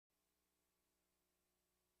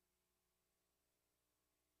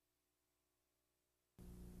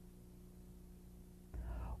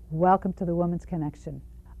Welcome to the Woman's Connection.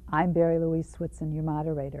 I'm Barrie-Louise Switzen, your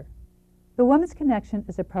moderator. The Woman's Connection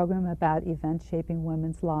is a program about events shaping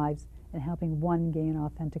women's lives and helping one gain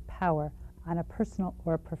authentic power on a personal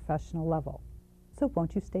or professional level. So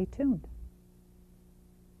won't you stay tuned?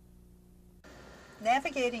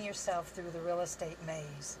 Navigating yourself through the real estate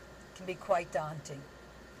maze can be quite daunting.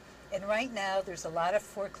 And right now there's a lot of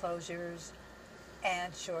foreclosures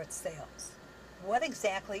and short sales. What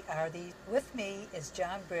exactly are these? With me is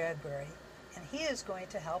John Bradbury, and he is going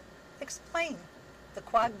to help explain the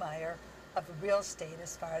quagmire of real estate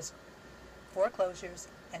as far as foreclosures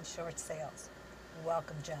and short sales.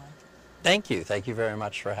 Welcome, John. Thank you. Thank you very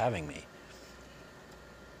much for having me.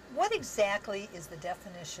 What exactly is the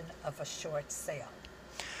definition of a short sale?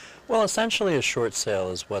 Well, essentially a short sale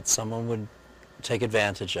is what someone would take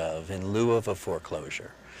advantage of in lieu of a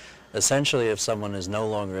foreclosure. Essentially, if someone is no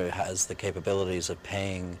longer has the capabilities of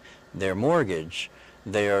paying their mortgage,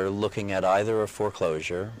 they are looking at either a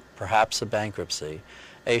foreclosure, perhaps a bankruptcy.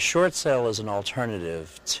 A short sale is an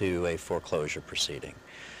alternative to a foreclosure proceeding.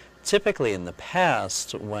 Typically in the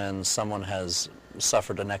past, when someone has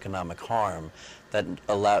suffered an economic harm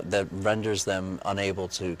that renders them unable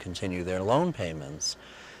to continue their loan payments,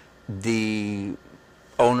 the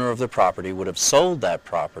owner of the property would have sold that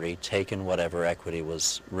property, taken whatever equity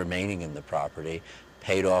was remaining in the property,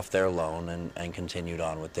 paid off their loan, and continued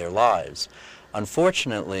on with their lives.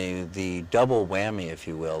 Unfortunately, the double whammy, if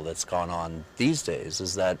you will, that's gone on these days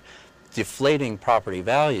is that deflating property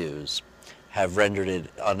values have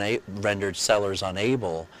rendered sellers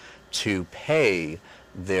unable to pay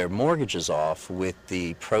their mortgages off with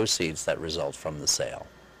the proceeds that result from the sale.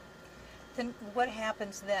 Then what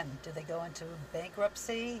happens then? Do they go into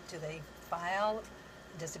bankruptcy? Do they file?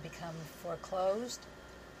 Does it become foreclosed?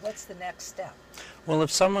 What's the next step? Well, if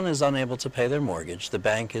someone is unable to pay their mortgage, the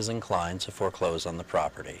bank is inclined to foreclose on the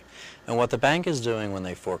property. And what the bank is doing when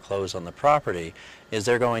they foreclose on the property is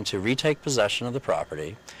they're going to retake possession of the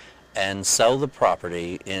property and sell the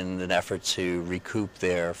property in an effort to recoup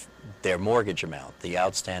their mortgage amount, the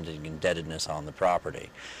outstanding indebtedness on the property.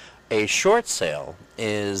 A short sale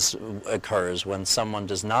occurs when someone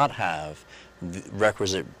does not have the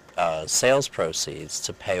requisite sales proceeds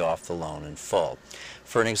to pay off the loan in full.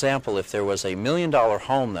 For an example, if there was a $1 million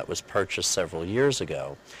home that was purchased several years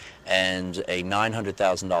ago and a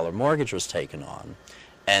 $900,000 mortgage was taken on,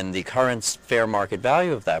 and the current fair market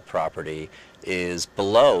value of that property is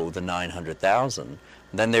below the $900,000,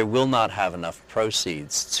 then they will not have enough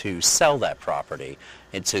proceeds to sell that property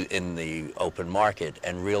in the open market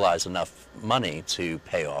and realize enough money to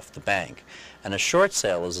pay off the bank. And a short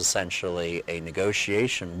sale is essentially a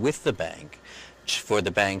negotiation with the bank for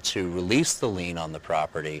the bank to release the lien on the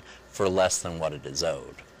property for less than what it is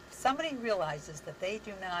owed. Somebody realizes that they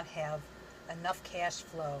do not have enough cash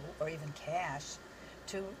flow or even cash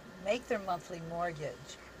to make their monthly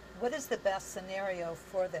mortgage. What is the best scenario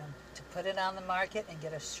for them? To put it on the market and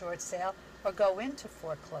get a short sale, or go into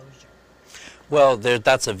foreclosure? Well,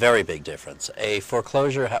 that's a very big difference. A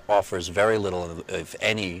foreclosure offers very little, if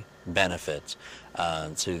any, benefit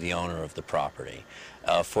to the owner of the property.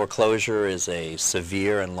 Foreclosure is a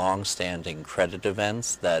severe and long-standing credit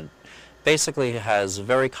event that basically has a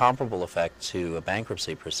very comparable effect to a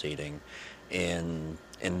bankruptcy proceeding in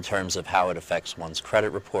terms of how it affects one's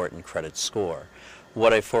credit report and credit score. In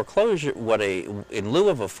lieu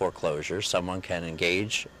of a foreclosure, someone can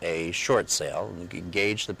engage a short sale,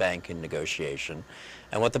 engage the bank in negotiation,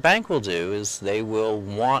 and what the bank will do is they will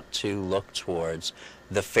want to look towards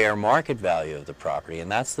the fair market value of the property, and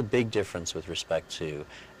that's the big difference with respect to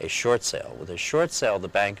a short sale. With a short sale, the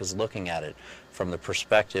bank is looking at it from the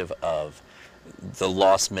perspective of the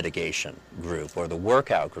loss mitigation group, or the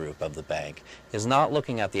workout group of the bank, is not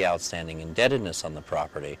looking at the outstanding indebtedness on the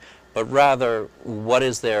property, but rather what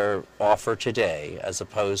is their offer today as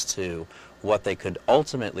opposed to what they could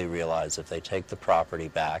ultimately realize if they take the property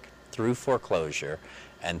back through foreclosure,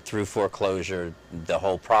 and through foreclosure the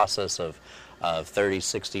whole process of 30,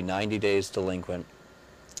 60, 90 days delinquent,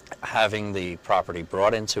 having the property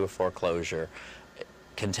brought into a foreclosure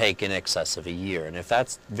can take in excess of a year. And if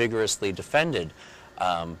that's vigorously defended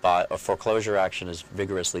by a foreclosure action is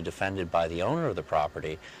vigorously defended by the owner of the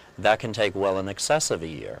property, that can take well in excess of a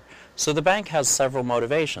year. So the bank has several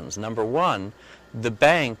motivations. Number one, the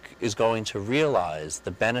bank is going to realize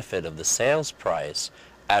the benefit of the sales price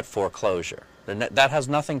at foreclosure. That has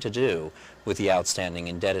nothing to do with the outstanding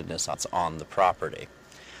indebtedness that's on the property.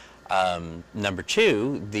 Number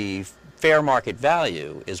two, the fair market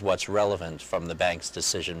value is what's relevant from the bank's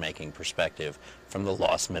decision-making perspective from the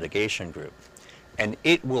loss mitigation group. And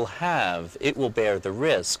it will bear the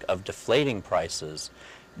risk of deflating prices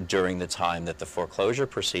during the time that the foreclosure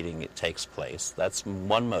proceeding takes place. That's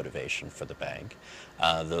one motivation for the bank.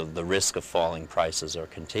 The risk of falling prices or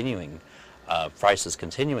prices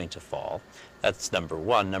continuing to fall. That's number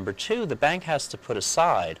one. Number two, the bank has to put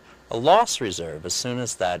aside a loss reserve as soon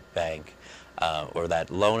as that bank or that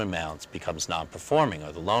loan amount becomes non-performing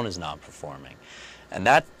or the loan is non-performing. And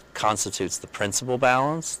that constitutes the principal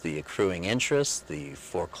balance, the accruing interest, the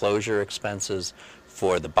foreclosure expenses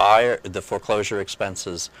for the buyer, the foreclosure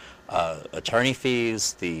expenses, attorney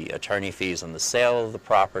fees, the attorney fees on the sale of the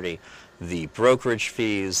property, the brokerage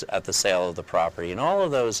fees at the sale of the property, and all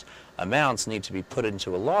of those amounts need to be put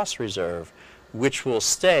into a loss reserve, which will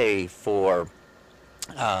stay for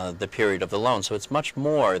the period of the loan. So it's much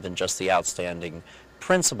more than just the outstanding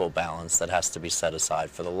principal balance that has to be set aside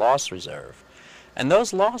for the loss reserve. And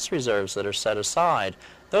those loss reserves that are set aside,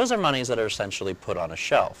 those are monies that are essentially put on a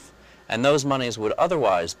shelf. And those monies would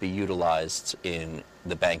otherwise be utilized in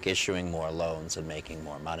the bank issuing more loans and making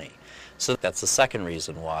more money. So that's the second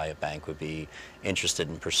reason why a bank would be interested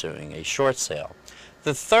in pursuing a short sale.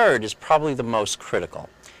 The third is probably the most critical.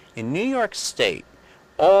 In New York State,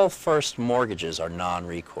 all first mortgages are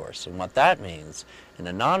non-recourse. And what that means, in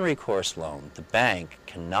a non-recourse loan, the bank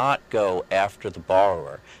cannot go after the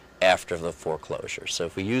borrower after the foreclosure. So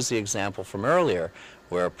if we use the example from earlier,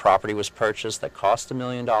 where a property was purchased that cost $1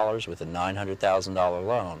 million with a $900,000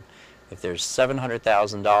 loan, if there's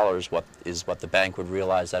 $700,000 what the bank would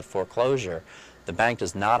realize at foreclosure, the bank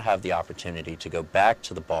does not have the opportunity to go back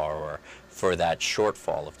to the borrower for that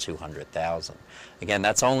shortfall of $200,000. Again,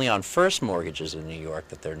 that's only on first mortgages in New York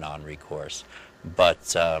that they're non-recourse,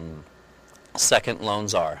 but second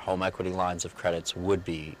loans are. Home equity lines of credits would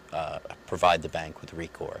be provide the bank with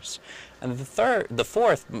recourse. And the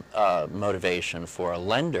fourth motivation for a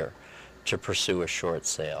lender to pursue a short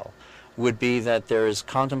sale would be that there is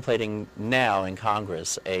contemplating now in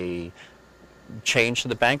Congress a change to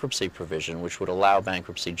the bankruptcy provision which would allow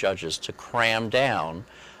bankruptcy judges to cram down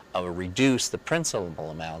or reduce the principal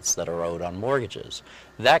amounts that are owed on mortgages.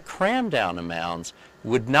 That cram down amount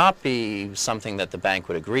would not be something that the bank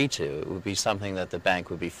would agree to. It would be something that the bank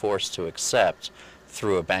would be forced to accept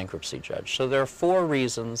through a bankruptcy judge. So there are four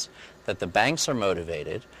reasons that the banks are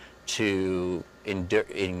motivated to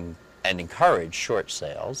encourage short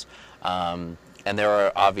sales. And there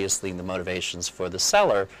are obviously the motivations for the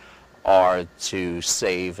seller are to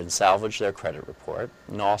save and salvage their credit report,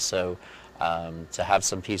 and also to have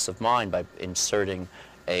some peace of mind by inserting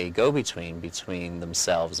a go-between between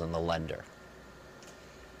themselves and the lender.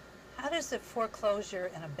 How does the foreclosure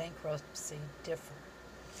and a bankruptcy differ?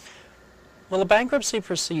 Well, a bankruptcy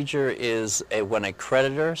procedure is when a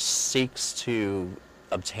creditor seeks to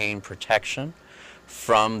obtain protection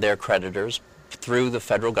from their creditors through the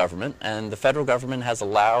federal government, and the federal government has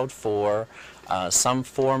allowed for some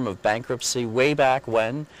form of bankruptcy way back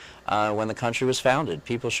when the country was founded.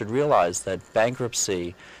 People should realize that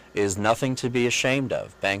bankruptcy is nothing to be ashamed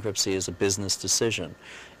of. Bankruptcy is a business decision.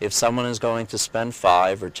 If someone is going to spend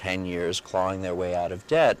 5 or 10 years clawing their way out of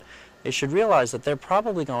debt, they should realize that they're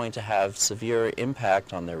probably going to have severe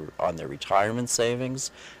impact on their retirement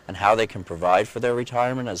savings and how they can provide for their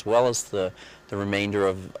retirement, as well as the remainder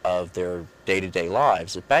of their day-to-day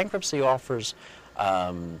lives. If bankruptcy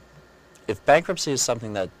is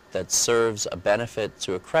something that serves a benefit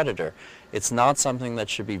to a creditor, it's not something that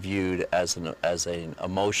should be viewed as an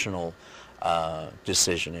emotional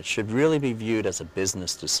decision. It should really be viewed as a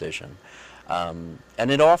business decision. And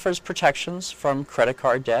it offers protections from credit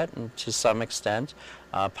card debt and to some extent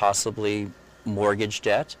possibly mortgage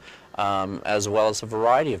debt, as well as a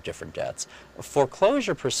variety of different debts. A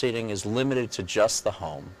foreclosure proceeding is limited to just the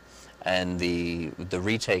home and the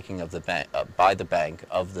retaking of the bank by the bank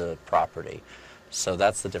of the property. So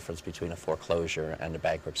that's the difference between a foreclosure and a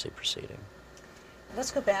bankruptcy proceeding.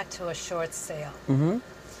 Let's go back to a short sale. Mm-hmm.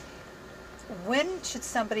 When should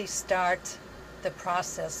somebody start the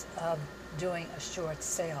process of doing a short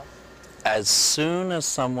sale? As soon as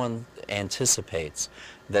someone anticipates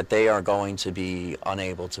that they are going to be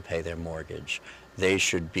unable to pay their mortgage, they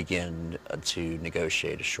should begin to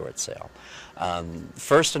negotiate a short sale.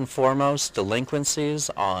 First and foremost, delinquencies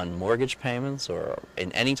on mortgage payments or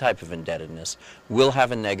in any type of indebtedness will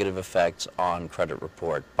have a negative effect on credit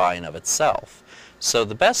report by and of itself. So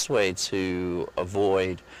the best way to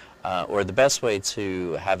avoid or the best way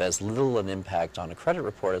to have as little an impact on a credit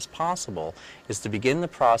report as possible is to begin the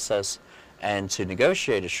process and to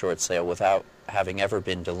negotiate a short sale without having ever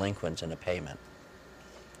been delinquent in a payment.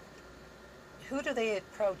 Who do they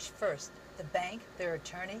approach first? The bank, their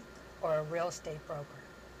attorney, or a real estate broker?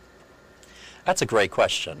 That's a great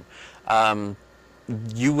question.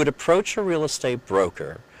 You would approach a real estate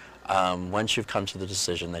broker once you've come to the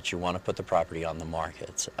decision that you want to put the property on the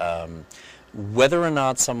market. Whether or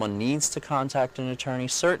not someone needs to contact an attorney,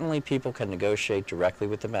 certainly people can negotiate directly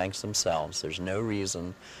with the banks themselves. There's no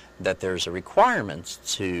reason that there's a requirement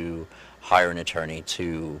to hire an attorney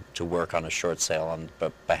to work on a short sale on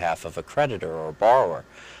behalf of a creditor or a borrower.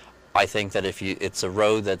 I think that it's a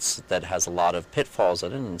road that has a lot of pitfalls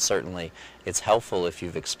in it, and certainly it's helpful if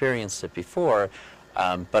you've experienced it before.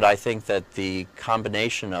 But I think that the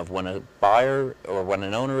combination of when a buyer or when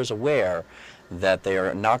an owner is aware that they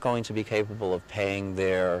are not going to be capable of paying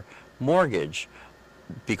their mortgage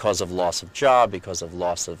because of loss of job, because of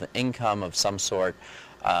loss of income of some sort,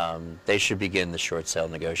 they should begin the short sale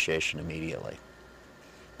negotiation immediately.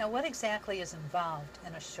 Now, what exactly is involved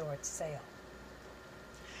in a short sale?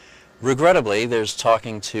 Regrettably, there's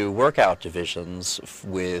talking to workout divisions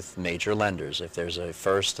with major lenders. If there's a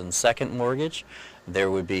first and second mortgage, there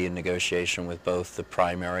would be a negotiation with both the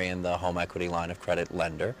primary and the home equity line of credit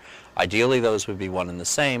lender. Ideally, those would be one and the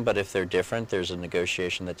same, but if they're different, there's a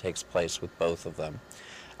negotiation that takes place with both of them.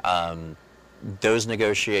 Those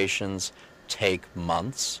negotiations take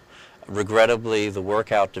months. Regrettably, the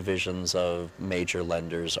workout divisions of major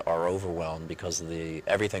lenders are overwhelmed because of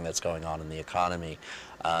everything that's going on in the economy.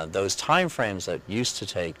 Those time frames that used to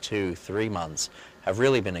take 2-3 months have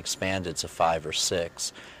really been expanded to 5 or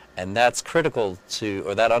 6. And that's critical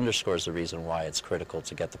that underscores the reason why it's critical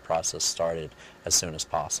to get the process started as soon as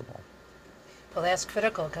possible. Well, that's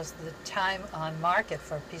critical because the time on market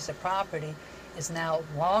for a piece of property is now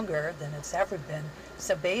longer than it's ever been.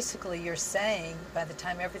 So basically you're saying by the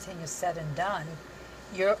time everything is said and done,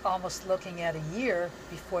 you're almost looking at a year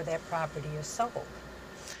before that property is sold.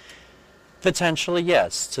 Potentially,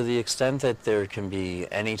 yes, to the extent that there can be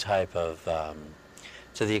any type of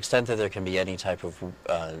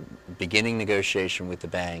beginning negotiation with the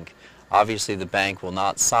bank. Obviously, the bank will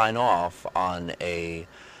not sign off on a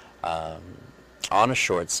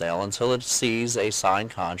short sale until it sees a signed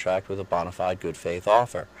contract with a bona fide good faith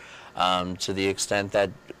offer. To the extent that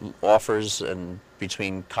offers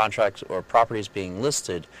between contracts or properties being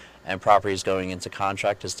listed and properties going into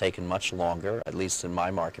contract has taken much longer, at least in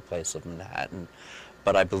my marketplace of Manhattan.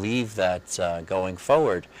 But I believe that going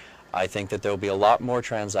forward, I think that there will be a lot more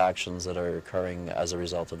transactions that are occurring as a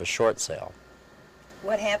result of a short sale.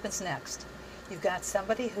 What happens next? You've got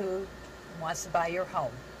somebody who wants to buy your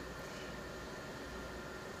home.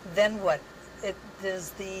 Then what?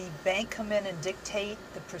 Does the bank come in and dictate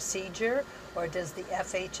the procedure, or does the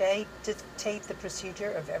FHA dictate the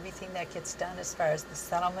procedure of everything that gets done as far as the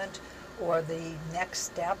settlement or the next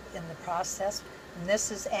step in the process? And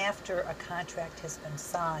this is after a contract has been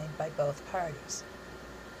signed by both parties.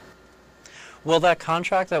 Well, that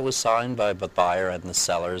contract that was signed by the buyer and the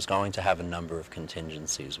seller is going to have a number of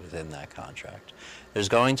contingencies within that contract. There's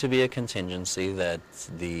going to be a contingency that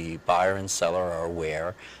the buyer and seller are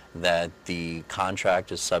aware that the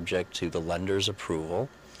contract is subject to the lender's approval.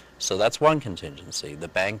 So that's one contingency. The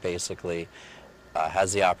bank basically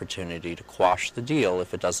has the opportunity to quash the deal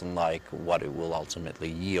if it doesn't like what it will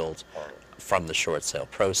ultimately yield from the short sale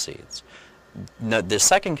proceeds. Now, the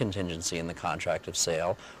second contingency in the contract of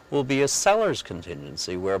sale will be a seller's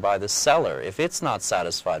contingency, whereby the seller, if it's not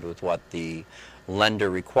satisfied with what the lender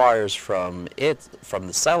requires from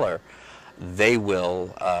the seller, they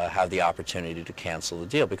will have the opportunity to cancel the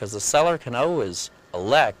deal, because the seller can always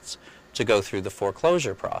elect to go through the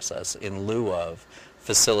foreclosure process in lieu of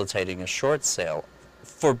facilitating a short sale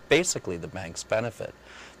for basically the bank's benefit.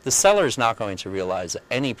 The seller is not going to realize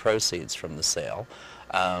any proceeds from the sale,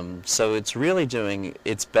 so it's really doing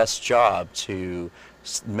its best job to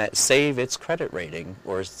save its credit rating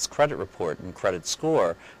or its credit report and credit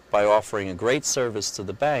score by offering a great service to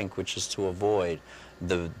the bank, which is to avoid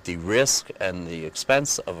the risk and the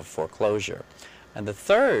expense of a foreclosure. And the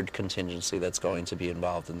third contingency that's going to be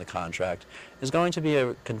involved in the contract is going to be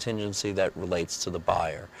a contingency that relates to the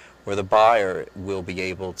buyer, where the buyer will be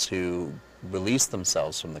able to release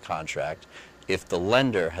themselves from the contract if the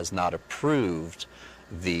lender has not approved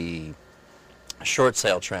the short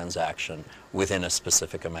sale transaction within a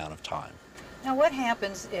specific amount of time. Now, what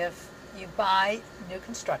happens if you buy new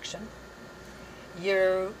construction,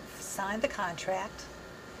 you signed the contract,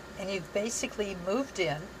 and you've basically moved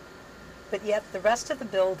in, but yet the rest of the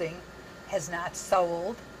building has not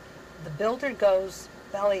sold, the builder goes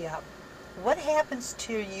belly up? What happens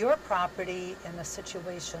to your property in a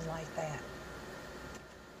situation like that?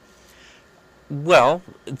 Well,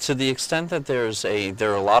 to the extent that there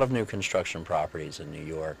are a lot of new construction properties in New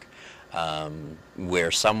York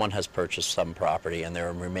where someone has purchased some property and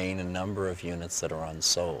there remain a number of units that are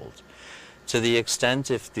unsold. To the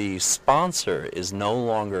extent if the sponsor is no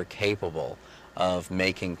longer capable of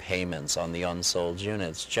making payments on the unsold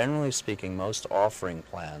units, generally speaking, most offering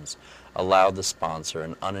plans allow the sponsor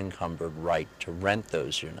an unencumbered right to rent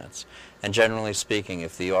those units. And generally speaking,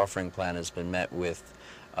 if the offering plan has been met with,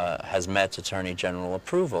 has met Attorney General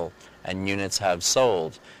approval and units have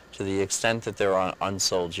sold, to the extent that there are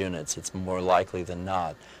unsold units, it's more likely than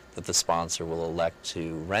not that the sponsor will elect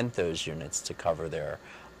to rent those units to cover their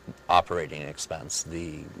operating expense,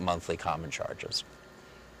 the monthly common charges.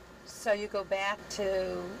 So you go back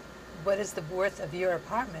to what is the worth of your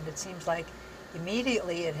apartment. It seems like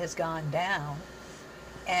immediately it has gone down,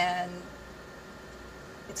 and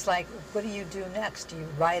it's like, what do you do next? Do you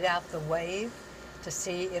ride out the wave to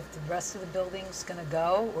see if the rest of the building's going to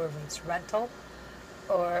go, or if it's rental,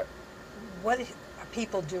 or what are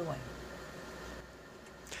people doing?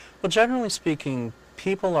 Well, generally speaking,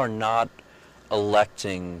 people are not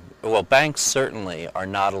electing, well, banks certainly are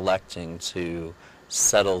not electing to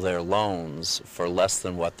settle their loans for less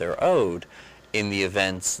than what they're owed in the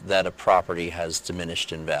event that a property has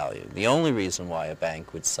diminished in value. The only reason why a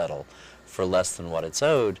bank would settle for less than what it's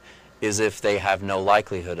owed is if they have no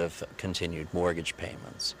likelihood of continued mortgage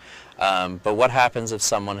payments. But what happens if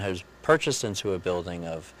someone has purchased into a building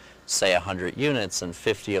of, say, 100 units and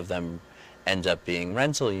 50 of them end up being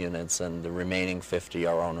rental units and the remaining 50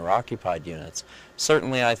 are owner-occupied units?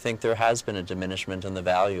 Certainly I think there has been a diminishment in the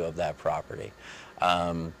value of that property.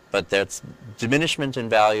 But that's diminishment in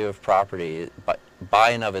value of property by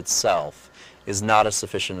and of itself is not a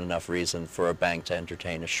sufficient enough reason for a bank to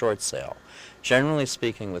entertain a short sale. Generally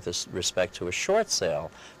speaking, with respect to a short sale,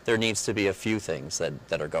 there needs to be a few things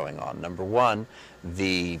that are going on. Number one,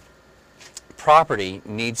 the property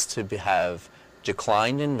needs to have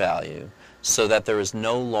declined in value so that there is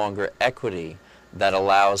no longer equity that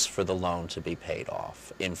allows for the loan to be paid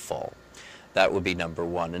off in full. That would be number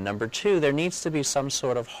one. And number two, there needs to be some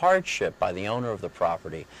sort of hardship by the owner of the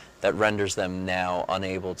property that renders them now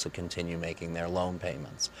unable to continue making their loan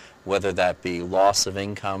payments, whether that be loss of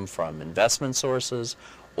income from investment sources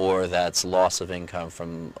or that's loss of income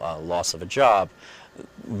from loss of a job.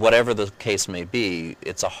 Whatever the case may be,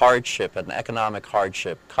 it's a hardship, an economic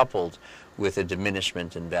hardship coupled with a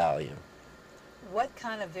diminishment in value. What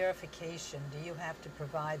kind of verification do you have to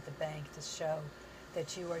provide the bank to show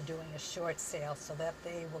that you are doing a short sale so that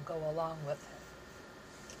they will go along with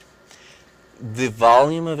it? The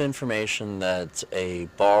volume of information that a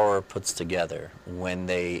borrower puts together when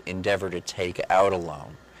they endeavor to take out a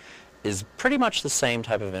loan is pretty much the same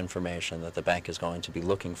type of information that the bank is going to be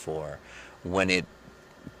looking for when it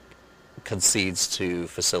concedes to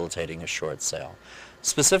facilitating a short sale.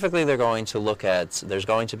 Specifically, they're going to look at, there's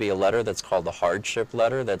going to be a letter that's called the hardship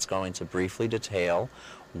letter that's going to briefly detail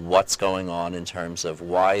what's going on in terms of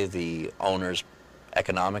why the owner's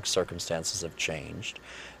economic circumstances have changed.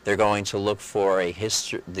 They're going to look for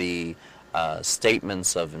the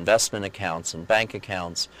statements of investment accounts and bank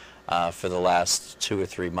accounts for the last 2 or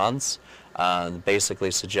 3 months, basically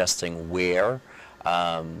suggesting where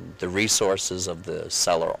the resources of the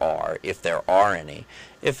seller are, if there are any.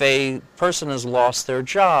 If a person has lost their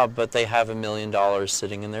job but they have $1 million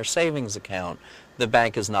sitting in their savings account, the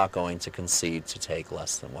bank is not going to concede to take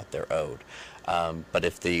less than what they're owed. But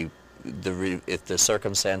if the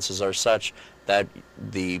circumstances are such that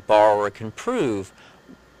the borrower can prove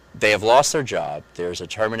they have lost their job, there's a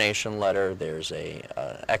termination letter, there's a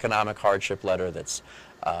economic hardship letter that's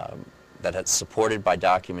supported by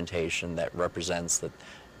documentation that represents that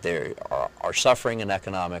they are suffering an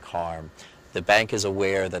economic harm. The bank is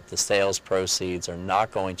aware that the sales proceeds are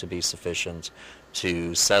not going to be sufficient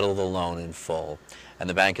to settle the loan in full. And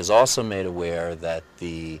the bank is also made aware that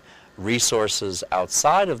the resources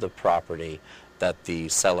outside of the property that the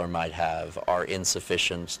seller might have are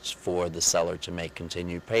insufficient for the seller to make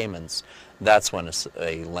continued payments. That's when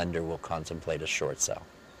a lender will contemplate a short sale.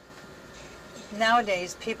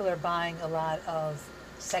 Nowadays, people are buying a lot of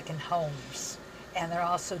second homes, and they're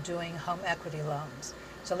also doing home equity loans.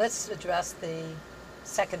 So let's address the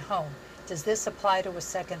second home. Does this apply to a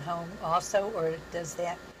second home also, or does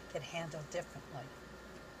that get handled differently?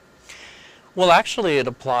 Well, actually, it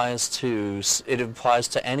applies to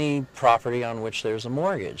any property on which there's a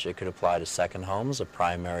mortgage. It could apply to second homes, a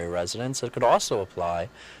primary residence. It could also apply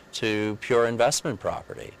to pure investment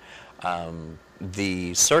property.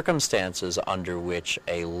 The circumstances under which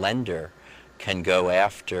a lender can go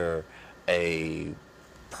after the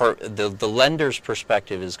lender's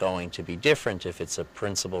perspective is going to be different if it's a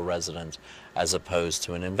principal residence as opposed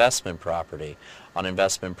to an investment property. On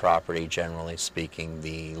investment property, generally speaking,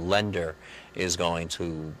 the lender is going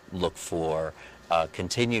to look for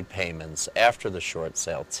continued payments after the short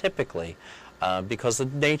sale, typically because the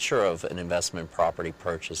nature of an investment property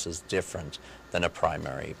purchase is different than a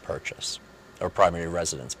primary purchase, or primary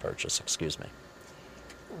residence purchase, excuse me.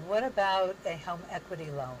 What about a home equity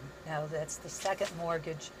loan? Now that's the second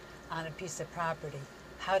mortgage on a piece of property.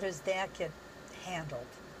 How does that get handled?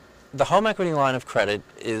 The home equity line of credit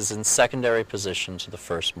is in secondary position to the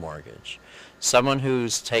first mortgage. Someone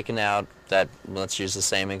who's taken out that, let's use the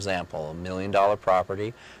same example, $1 million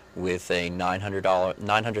property with a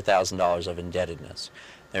 $900,000 of indebtedness.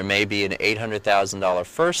 There may be an $800,000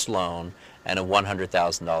 first loan and a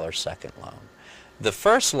 $100,000 second loan. The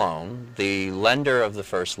first loan, the lender of the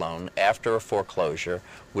first loan, after a foreclosure,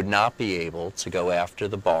 would not be able to go after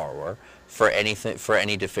the borrower for any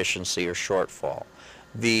deficiency or shortfall.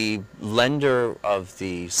 The lender of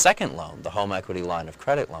the second loan, the home equity line of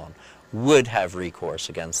credit loan, would have recourse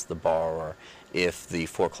against the borrower if the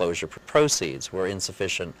foreclosure proceeds were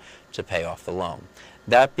insufficient to pay off the loan.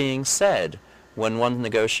 That being said, when one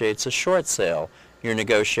negotiates a short sale, you're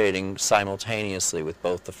negotiating simultaneously with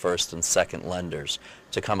both the first and second lenders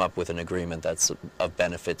to come up with an agreement that's of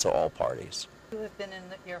benefit to all parties. You have been in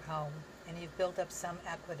your home and you've built up some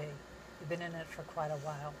equity. You've been in it for quite a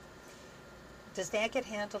while. Does that get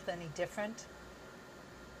handled any different?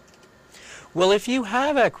 Well, if you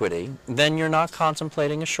have equity, then you're not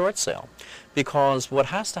contemplating a short sale, because what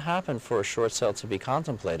has to happen for a short sale to be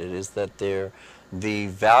contemplated is that the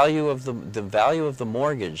value of the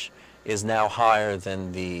mortgage is now higher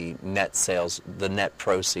than the net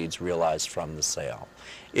proceeds realized from the sale.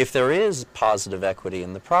 If there is positive equity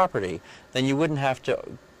in the property, then you wouldn't have to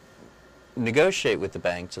negotiate with the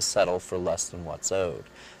bank to settle for less than what's owed.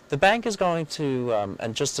 The bank is going to,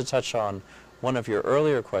 and just to touch on one of your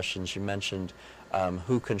earlier questions, you mentioned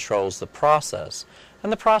who controls the process.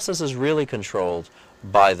 And the process is really controlled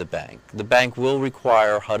by the bank. The bank will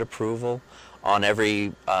require HUD approval on every,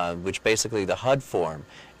 which basically the HUD form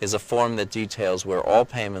is a form that details where all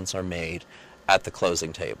payments are made at the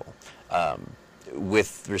closing table,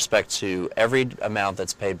 with respect to every amount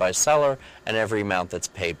that's paid by seller and every amount that's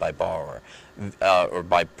paid by borrower, or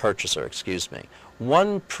by purchaser, excuse me.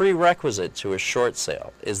 One prerequisite to a short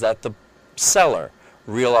sale is that the seller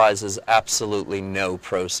realizes absolutely no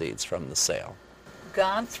proceeds from the sale.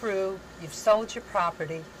 Gone through, you've sold your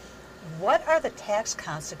property. What are the tax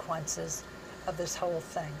consequences of this whole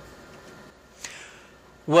thing?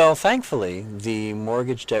 Well, thankfully, the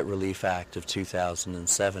Mortgage Debt Relief Act of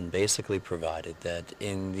 2007 basically provided that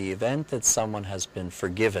in the event that someone has been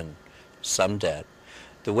forgiven some debt,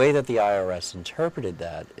 the way that the IRS interpreted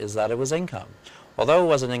that is that it was income. Although it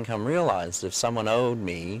wasn't income realized, if someone owed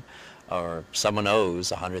me, or someone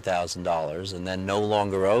owes $100,000 and then no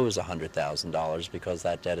longer owes $100,000 because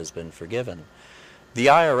that debt has been forgiven, the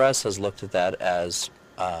IRS has looked at that as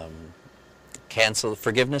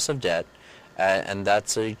forgiveness of debt, and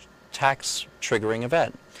that's a tax triggering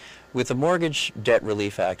event. With the Mortgage Debt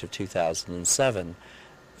Relief Act of 2007,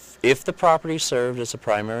 if the property served as a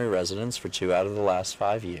primary residence for 2 out of the last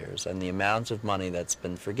 5 years and the amount of money that's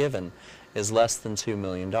been forgiven is less than $2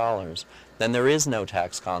 million, then there is no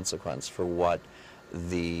tax consequence for what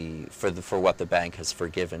the bank has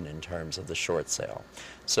forgiven in terms of the short sale.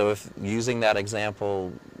 So if, using that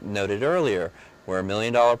example noted earlier, where a $1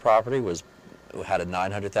 million property had a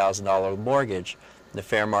 $900,000 mortgage, the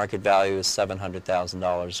fair market value is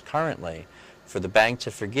 $700,000 currently, for the bank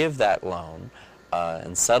to forgive that loan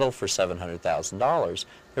and settle for $700,000,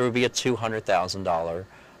 there would be a $200,000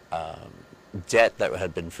 debt that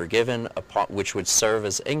had been forgiven, which would serve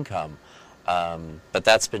as income. But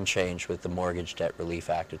that's been changed with the Mortgage Debt Relief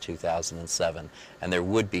Act of 2007, and there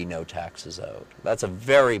would be no taxes owed. That's a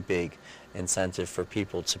very big incentive for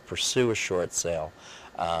people to pursue a short sale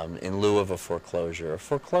in lieu of a foreclosure. A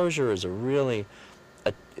foreclosure is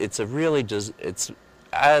it's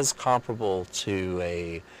as comparable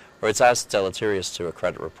to it's as deleterious to a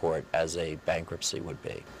credit report as a bankruptcy would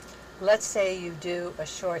be. Let's say you do a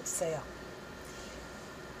short sale.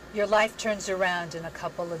 Your life turns around in a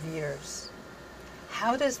couple of years.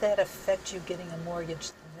 How does that affect you getting a mortgage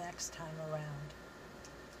the next time around?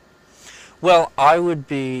 Well, I would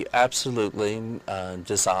be absolutely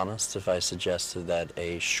dishonest if I suggested that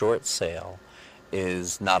a short sale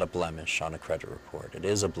is not a blemish on a credit report. It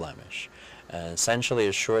is a blemish. Essentially,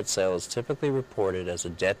 a short sale is typically reported as a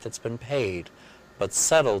debt that's been paid but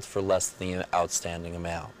settled for less than the outstanding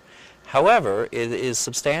amount. However, it is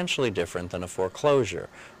substantially different than a foreclosure,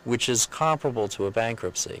 which is comparable to a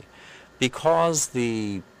bankruptcy, because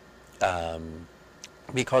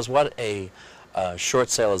what a short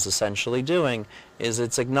sale is essentially doing is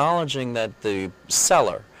it's acknowledging that the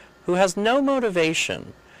seller who has no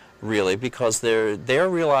motivation really, because they're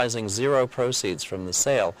realizing zero proceeds from the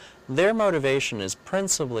sale. Their motivation is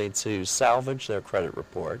principally to salvage their credit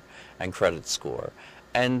report and credit score.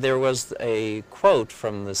 And there was a quote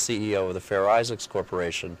from the CEO of the Fair Isaacs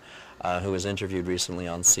Corporation, who was interviewed recently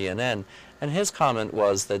on CNN, and his comment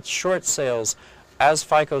was that short sales, as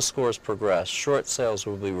FICO scores progress, short sales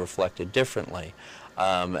will be reflected differently,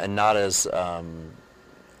 and not as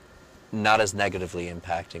negatively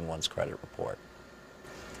impacting one's credit report.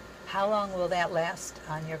 How long will that last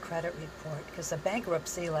on your credit report? Because a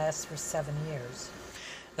bankruptcy lasts for 7 years.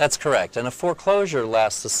 That's correct, and a foreclosure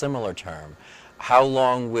lasts a similar term. How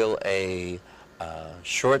long will a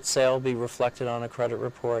short sale be reflected on a credit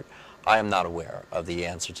report? I am not aware of the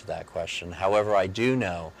answer to that question. However, I do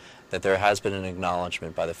know that there has been an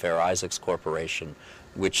acknowledgement by the Fair Isaacs Corporation,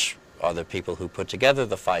 which are the people who put together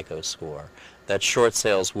the FICO score, that short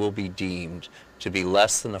sales will be deemed to be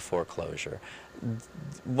less than a foreclosure.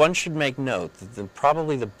 One should make note that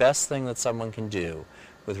probably the best thing that someone can do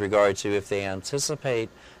with regard to if they anticipate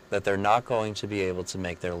that they're not going to be able to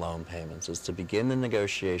make their loan payments is to begin the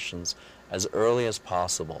negotiations as early as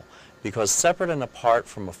possible, because separate and apart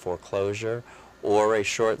from a foreclosure or a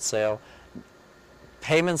short sale,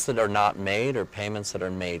 payments that are not made or payments that are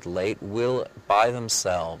made late will by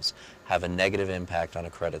themselves have a negative impact on a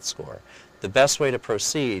credit score. The best way to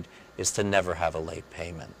proceed is to never have a late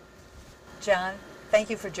payment. John, thank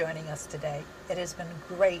you for joining us today. It has been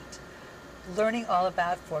great learning all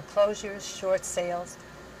about foreclosures, short sales.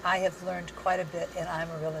 I have learned quite a bit, and I'm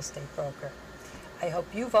a real estate broker. I hope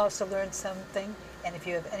you've also learned something, and if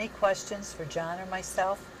you have any questions for John or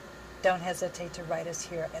myself, don't hesitate to write us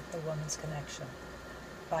here at The Woman's Connection.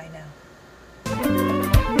 Bye now.